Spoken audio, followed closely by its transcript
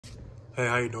Hey,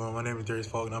 how you doing? My name is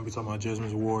Jesmyn, and I'll be talking about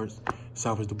Jesmyn's Awards,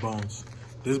 Salvage the Bones.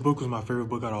 This book was my favorite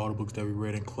book out of all the books that we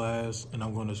read in class, and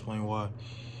I'm going to explain why.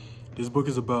 This book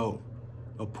is about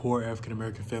a poor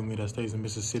African-American family that stays in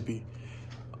Mississippi.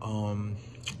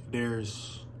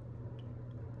 There's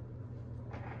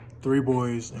 3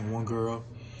 boys and 1 girl.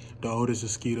 The oldest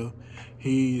is Skeeta.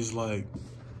 He's like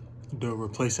the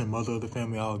replacing mother of the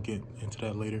family. I'll get into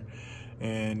that later.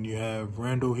 And you have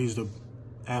Randall. He's the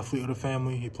athlete of the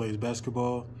family. He plays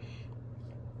basketball.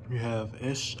 You have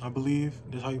Esh, I believe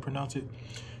that's how you pronounce it.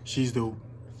 She's the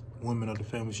woman of the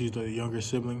family. She's the younger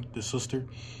sibling, the sister.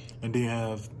 And then you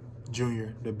have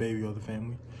Junior, the baby of the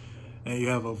family. And you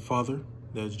have a father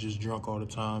that's just drunk all the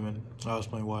time, and I'll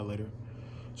explain why later.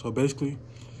 So basically,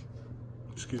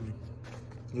 excuse me,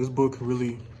 this book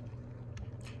really,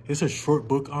 it's a short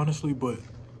book, honestly, but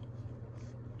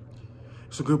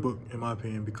it's a good book, in my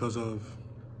opinion, because of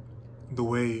the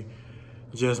way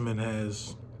Jesmyn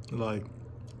has, like,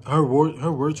 her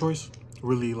word choice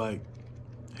really, like,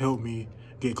 helped me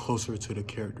get closer to the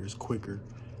characters quicker.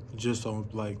 Just so,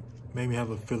 like, made me have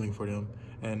a feeling for them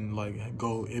and, like,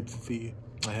 go empathy.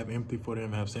 I have empathy for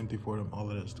them, have sympathy for them, all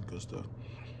of that good stuff.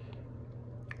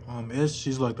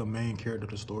 She's like the main character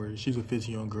of the story. She's a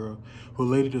 15-year-old girl who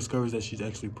later discovers that she's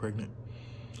actually pregnant.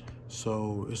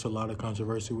 So it's a lot of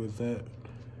controversy with that.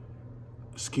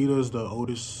 Skeeta's the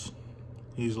oldest.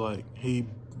 He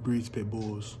breeds pit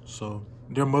bulls. So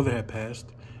their mother had passed,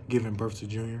 giving birth to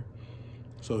Junior.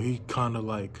 So he kind of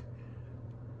like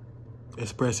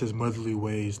expressed his motherly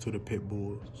ways to the pit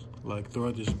bulls. Like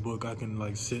throughout this book, I can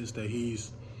like sense that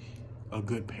he's a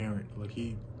good parent. Like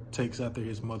he takes after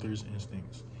his mother's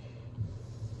instincts.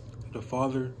 The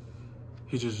father,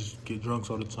 he just get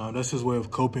drunk all the time. That's his way of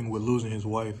coping with losing his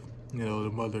wife, you know, the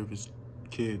mother of his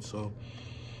kids. So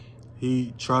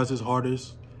he tries his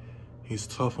hardest. He's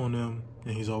tough on them,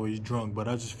 and he's always drunk. But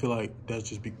I just feel like that's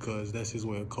just because that's his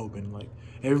way of coping. Like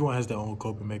everyone has their own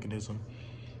coping mechanism,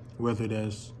 whether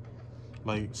that's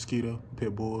like Skeeta,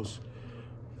 pit bulls,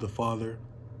 the father,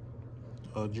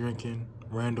 drinking,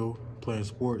 Randall playing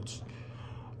sports,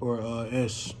 or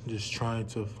S just trying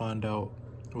to find out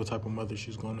what type of mother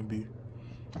she's going to be.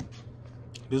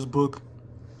 This book,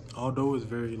 although it's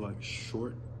very like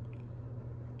short,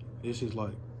 this is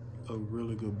like a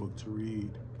really good book to read,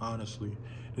 honestly.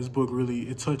 This book really,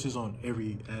 it touches on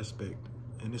every aspect,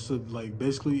 and it's like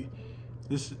basically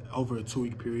this is over a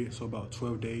 2-week period, so about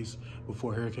 12 days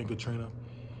before Hurricane Katrina.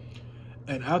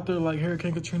 And after like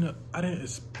Hurricane Katrina, I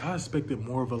expected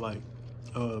more of a like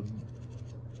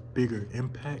bigger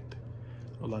impact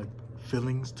or like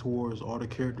feelings towards all the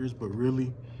characters, but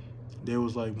really there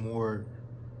was like more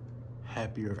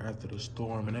happier after the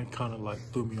storm, and that kind of like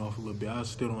threw me off a little bit. I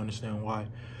still don't understand why,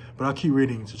 but I keep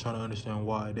reading to try to understand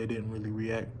why they didn't really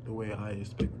react the way I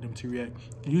expected them to react.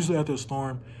 Usually after a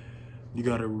storm, you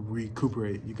gotta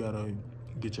recuperate, you gotta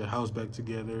get your house back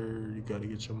together, you gotta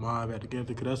get your mind back together,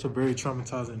 because that's a very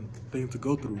traumatizing thing to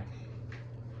go through.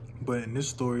 But in this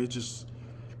story, it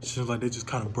seems like they just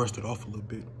kind of brushed it off a little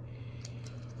bit.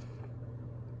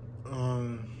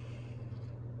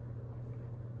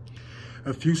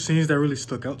 A few scenes that really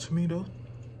stuck out to me though,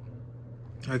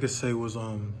 I could say was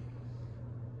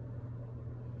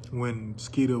when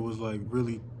Skeeta was like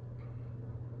really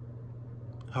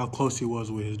how close he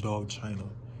was with his dog China.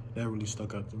 That really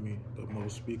stuck out to me the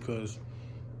most, because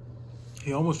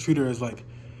he almost treated her as like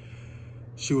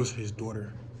she was his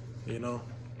daughter, you know?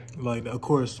 Like, of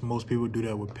course, most people do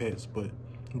that with pets, but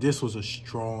this was a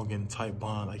strong and tight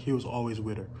bond. Like, he was always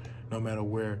with her, no matter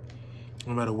where,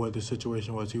 no matter what the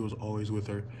situation was, he was always with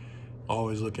her,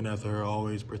 always looking after her,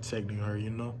 always protecting her,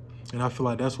 you know? And I feel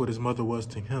like that's what his mother was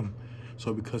to him.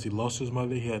 So because he lost his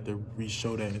mother, he had to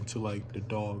re-show that into, like, the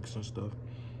dogs and stuff.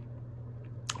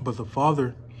 But the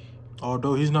father,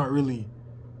 although he's not really,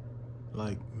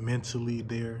 like, mentally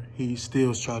there, he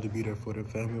still tried to be there for the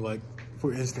family. Like,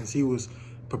 for instance, he was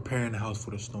preparing the house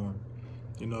for the storm.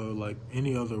 You know, like,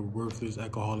 any other worthless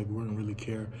alcoholic wouldn't really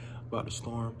care about the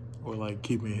storm or, like,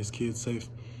 keeping his kids safe.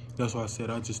 That's why I said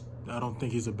I don't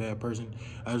think he's a bad person.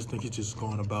 I just think he's just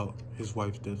going about his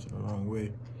wife's death in the wrong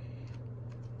way.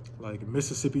 Like,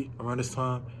 Mississippi, around this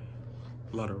time,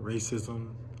 a lot of racism,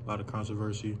 a lot of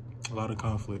controversy, a lot of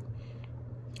conflict.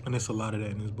 And there's a lot of that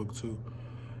in this book too.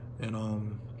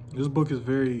 And this book is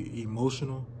very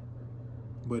emotional,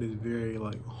 but it's very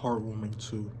like heartwarming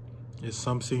too. There's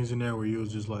some scenes in there where you'll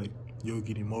just like, you'll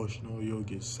get emotional, you'll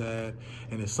get sad.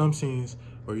 And there's some scenes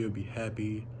where you'll be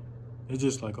happy. It's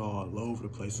just like all over the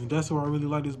place. And that's why I really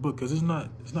like this book, because it's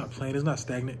not plain, it's not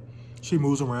stagnant. She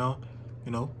moves around,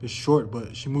 you know, it's short,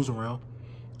 but she moves around.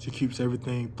 She keeps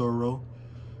everything thorough.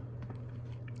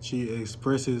 She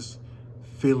expresses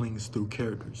feelings through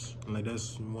characters. Like,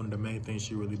 that's one of the main things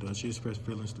she really does. She expresses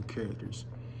feelings through characters.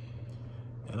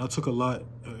 And I took a lot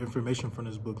of information from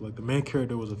this book. Like, the main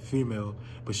character was a female,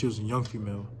 but she was a young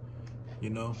female, you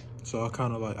know? So I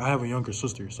kind of like, I have a younger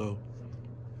sister, so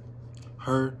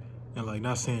her, and like,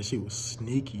 not saying she was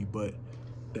sneaky, but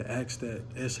the acts that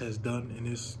S has done in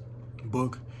this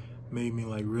book made me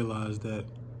like realize that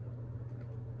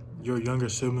your younger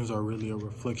siblings are really a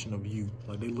reflection of you.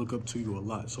 Like, they look up to you a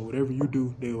lot. So whatever you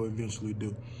do, they will eventually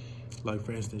do. Like,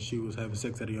 for instance, she was having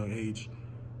sex at a young age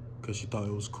because she thought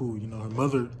it was cool. You know, her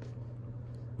mother,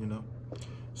 you know.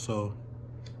 So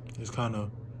it's kind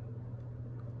of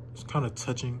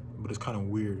touching, but it's kind of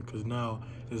weird because now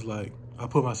it's like I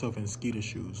put myself in Skeeter's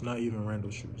shoes, not even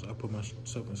Randall's shoes. I put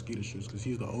myself in Skeeter's shoes because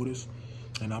he's the oldest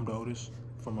and I'm the oldest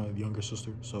from my younger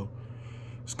sister. So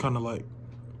it's kind of like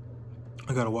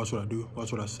I gotta watch what I do,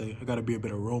 watch what I say. I gotta be a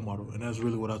better role model, and that's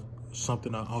really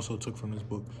something I also took from this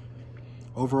book.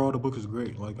 Overall, the book is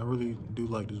great. Like, I really do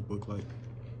like this book. Like,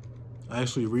 I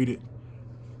actually read it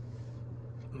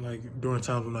like during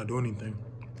times when I do anything,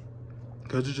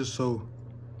 cause it's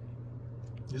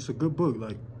a good book.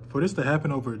 Like, for this to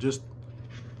happen over just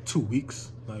 2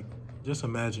 weeks, like, just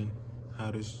imagine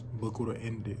how this book would have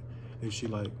ended if she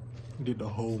like did the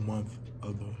whole month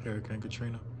of the Hurricane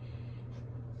Katrina.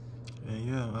 And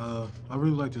yeah, I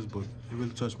really like this book. It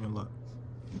really touched me a lot.